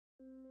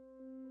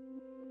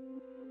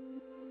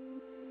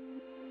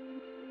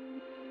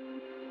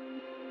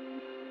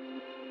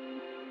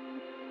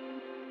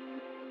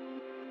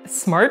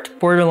Smart,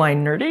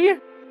 borderline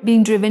nerdy.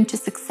 Being driven to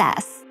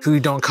success. Who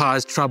don't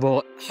cause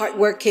trouble.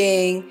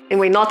 Hardworking. And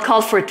we not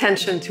call for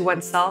attention to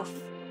oneself.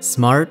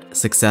 Smart,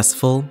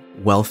 successful,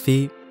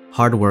 wealthy,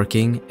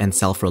 hardworking, and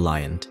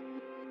self-reliant.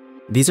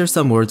 These are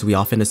some words we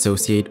often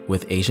associate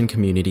with Asian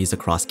communities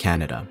across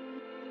Canada.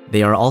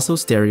 They are also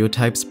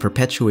stereotypes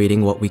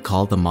perpetuating what we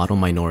call the model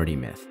minority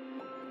myth.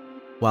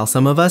 While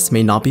some of us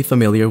may not be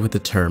familiar with the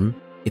term,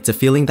 it's a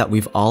feeling that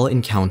we've all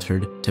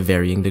encountered to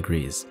varying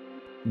degrees.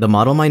 The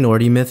model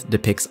minority myth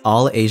depicts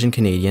all Asian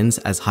Canadians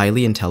as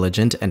highly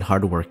intelligent and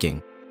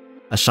hardworking,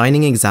 a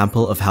shining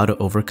example of how to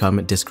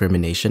overcome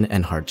discrimination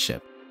and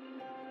hardship.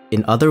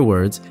 In other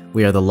words,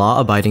 we are the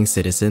law-abiding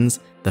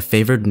citizens, the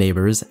favored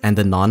neighbors, and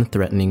the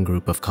non-threatening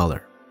group of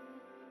color.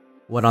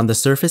 What on the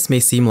surface may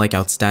seem like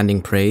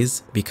outstanding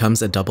praise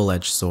becomes a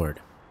double-edged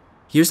sword.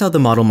 Here's how the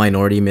model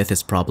minority myth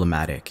is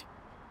problematic.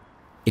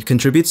 It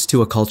contributes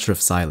to a culture of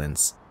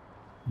silence.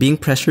 Being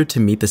pressured to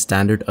meet the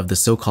standard of the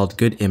so-called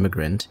good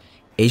immigrant,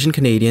 Asian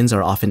Canadians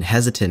are often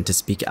hesitant to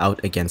speak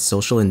out against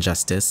social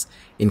injustice,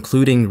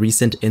 including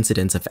recent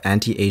incidents of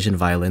anti-Asian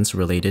violence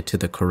related to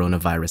the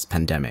coronavirus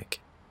pandemic.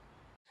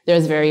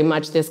 There's very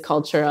much this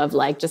culture of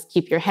like, just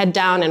keep your head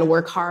down and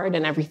work hard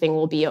and everything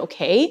will be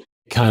okay.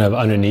 Kind of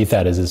underneath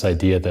that is this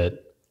idea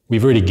that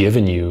we've already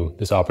given you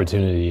this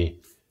opportunity.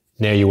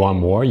 Now you want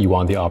more, you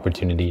want the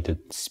opportunity to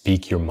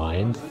speak your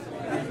mind.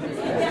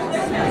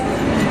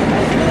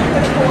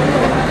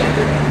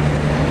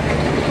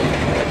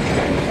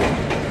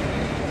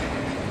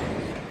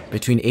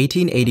 Between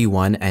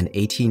 1881 and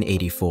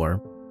 1884,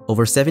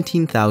 over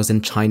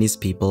 17,000 Chinese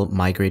people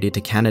migrated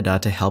to Canada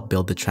to help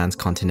build the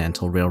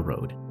Transcontinental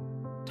Railroad.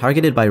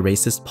 Targeted by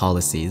racist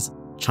policies,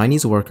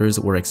 Chinese workers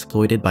were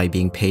exploited by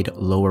being paid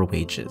lower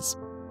wages.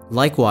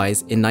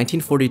 Likewise, in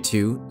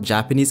 1942,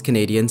 Japanese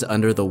Canadians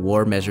under the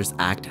War Measures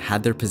Act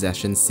had their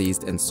possessions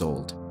seized and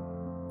sold.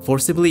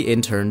 Forcibly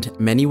interned,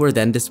 many were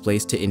then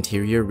displaced to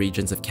interior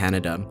regions of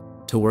Canada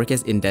to work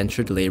as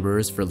indentured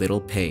laborers for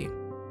little pay,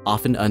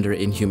 often under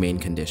inhumane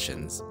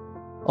conditions.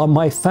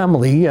 My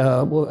family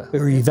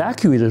were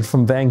evacuated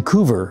from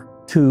Vancouver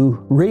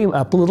to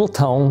a little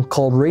town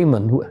called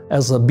Raymond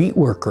as a beet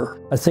worker.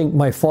 I think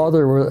my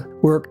father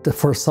worked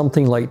for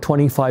something like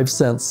 25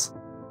 cents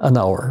an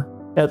hour.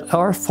 At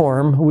our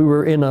farm, we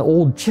were in an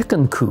old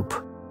chicken coop.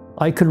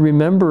 I could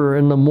remember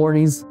in the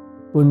mornings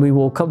when we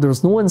woke up, there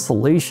was no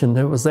insulation.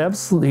 It was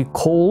absolutely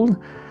cold,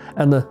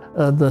 and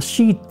the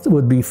sheet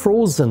would be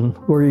frozen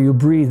where you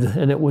breathe,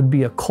 and it would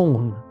be a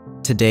cone.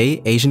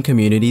 Today, Asian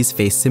communities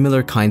face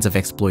similar kinds of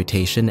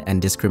exploitation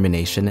and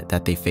discrimination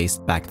that they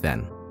faced back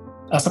then.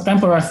 As a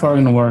temporary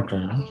foreign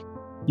worker,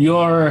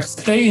 your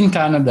stay in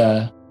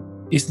Canada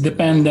is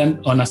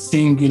dependent on a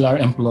singular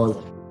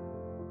employer.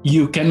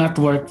 You cannot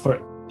work for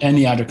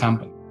any other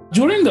company.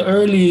 During the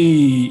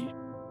early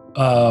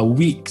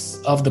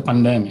weeks of the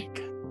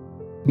pandemic,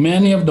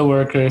 many of the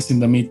workers in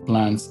the meat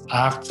plants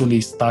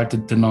actually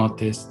started to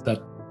notice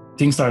that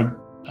things are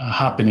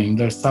happening.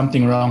 There's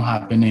something wrong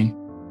happening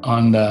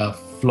on the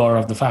floor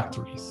of the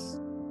factories.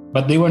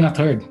 But they were not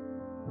heard.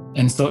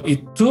 And so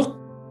it took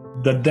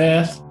the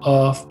death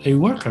of a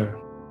worker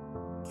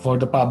for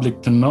the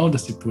public to know the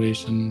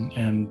situation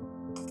and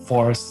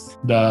force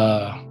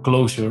the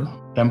closure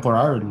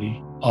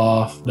temporarily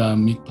of the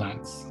meat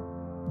plants.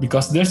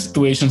 Because their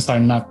situations are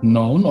not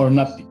known or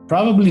not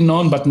probably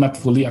known but not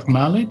fully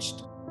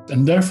acknowledged.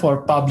 And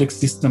therefore, public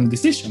system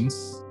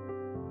decisions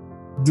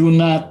do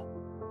not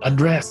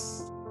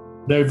address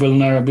their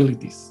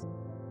vulnerabilities.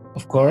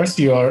 Of course,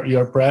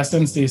 your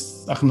presence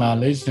is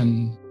acknowledged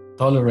and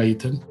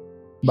tolerated,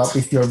 but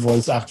is your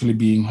voice actually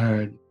being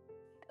heard?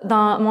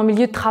 Dans mon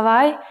milieu de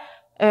travail,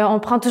 on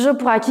prend toujours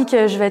pour acquis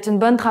que je vais être une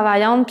bonne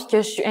travaillante puis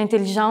que je suis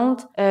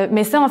intelligente.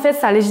 Mais ça, en fait,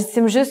 ça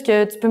légitime juste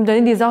que tu peux me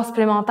donner des heures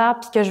supplémentaires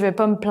puis que je vais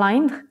pas me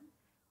plaindre.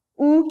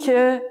 Ou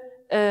que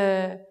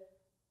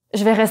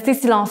je vais rester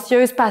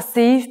silencieuse,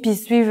 passive puis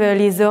suivre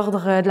les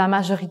ordres de la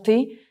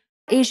majorité.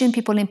 Asian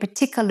people in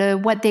particular,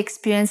 what they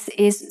experience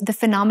is the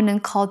phenomenon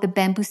called the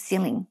bamboo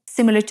ceiling.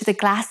 Similar to the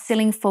glass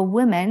ceiling for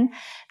women,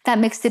 that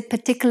makes it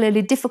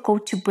particularly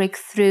difficult to break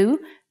through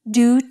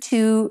due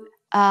to,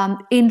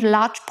 in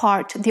large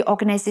part, the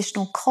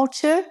organizational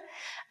culture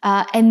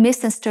and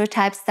myths and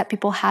stereotypes that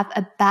people have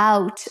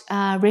about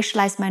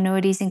racialized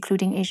minorities,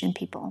 including Asian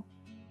people.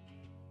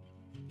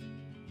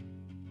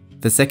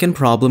 The second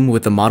problem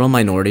with the model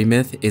minority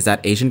myth is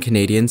that Asian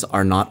Canadians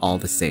are not all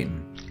the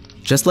same.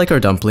 Just like our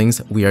dumplings,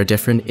 we are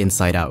different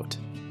inside out.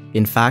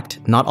 In fact,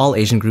 not all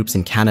Asian groups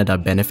in Canada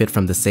benefit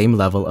from the same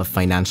level of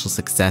financial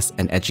success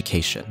and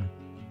education.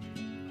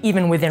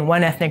 Even within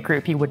one ethnic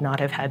group, you would not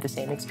have had the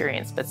same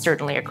experience, but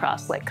certainly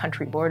across like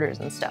country borders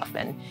and stuff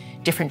and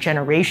different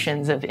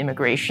generations of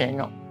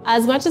immigration.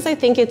 As much as I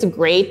think it's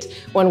great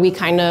when we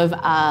kind of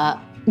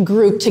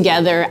group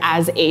together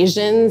as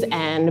Asians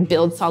and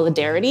build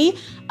solidarity,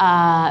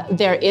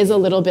 there is a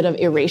little bit of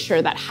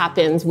erasure that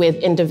happens with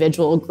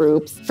individual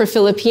groups. For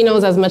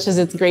Filipinos, as much as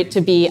it's great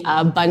to be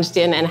bunched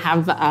in and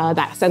have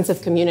that sense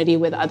of community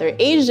with other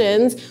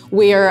Asians,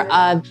 we're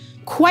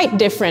quite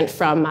different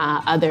from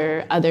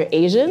other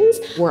Asians.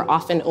 We're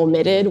often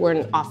omitted,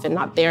 we're often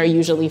not there.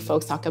 Usually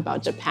folks talk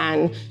about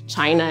Japan,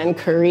 China, and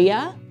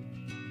Korea.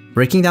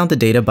 Breaking down the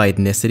data by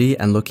ethnicity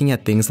and looking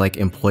at things like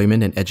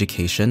employment and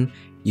education,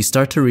 you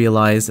start to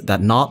realize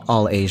that not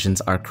all Asians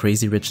are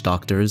crazy rich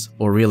doctors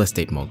or real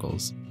estate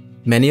moguls.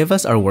 Many of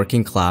us are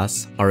working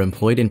class, are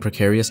employed in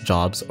precarious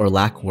jobs, or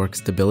lack work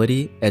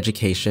stability,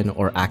 education,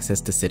 or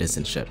access to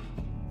citizenship.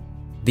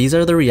 These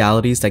are the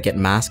realities that get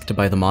masked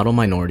by the model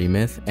minority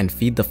myth and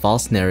feed the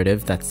false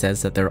narrative that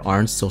says that there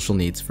aren't social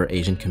needs for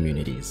Asian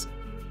communities.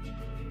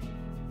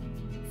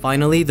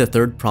 Finally, the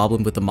third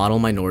problem with the model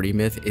minority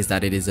myth is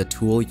that it is a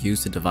tool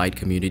used to divide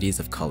communities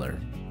of color.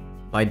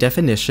 By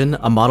definition,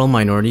 a model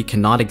minority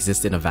cannot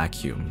exist in a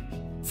vacuum.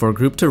 For a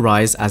group to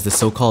rise as the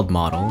so-called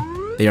model,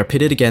 they are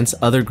pitted against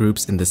other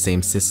groups in the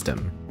same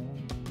system.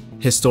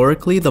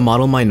 Historically, the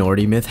model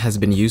minority myth has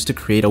been used to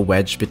create a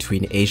wedge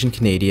between Asian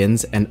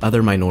Canadians and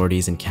other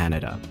minorities in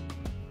Canada.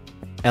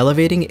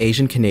 Elevating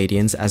Asian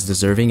Canadians as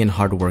deserving and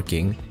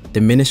hardworking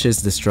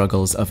diminishes the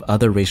struggles of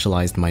other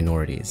racialized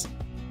minorities.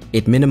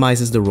 It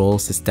minimizes the role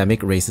systemic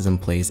racism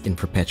plays in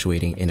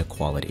perpetuating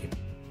inequality.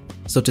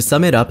 So to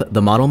sum it up,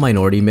 the model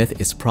minority myth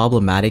is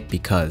problematic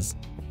because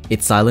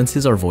it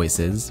silences our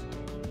voices,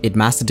 it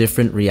masks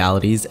different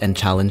realities and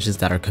challenges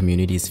that our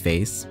communities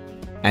face,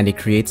 and it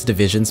creates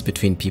divisions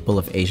between people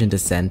of Asian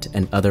descent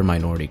and other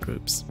minority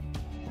groups.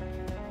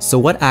 So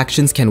what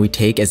actions can we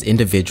take as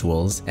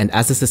individuals and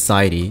as a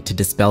society to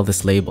dispel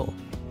this label?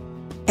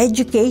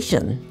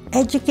 Education.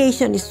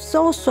 Education is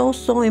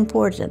so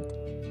important.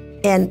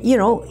 And, you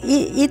know,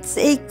 it's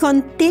a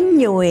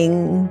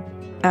continuing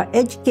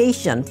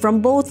education from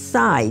both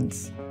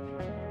sides.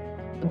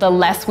 The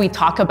less we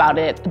talk about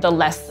it, the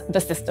less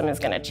the system is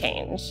going to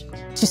change.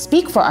 To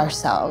speak for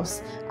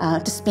ourselves,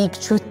 to speak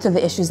truth to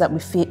the issues that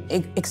we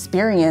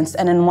experience,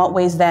 and in what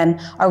ways then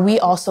are we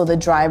also the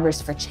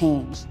drivers for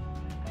change?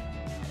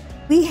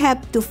 We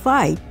have to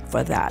fight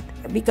for that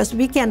because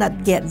we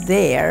cannot get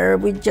there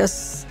with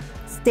just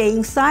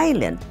staying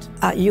silent.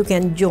 You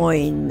can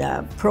join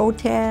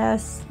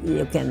protests,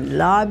 you can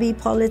lobby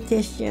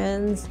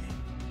politicians.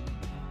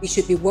 We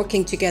should be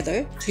working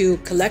together to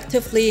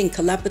collectively and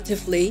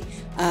collaboratively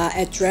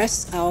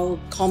address our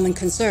common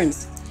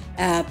concerns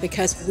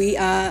because we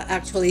are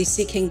actually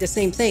seeking the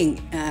same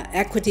thing,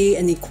 equity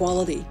and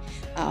equality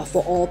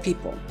for all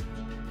people.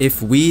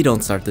 If we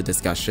don't start the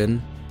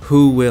discussion,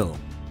 who will?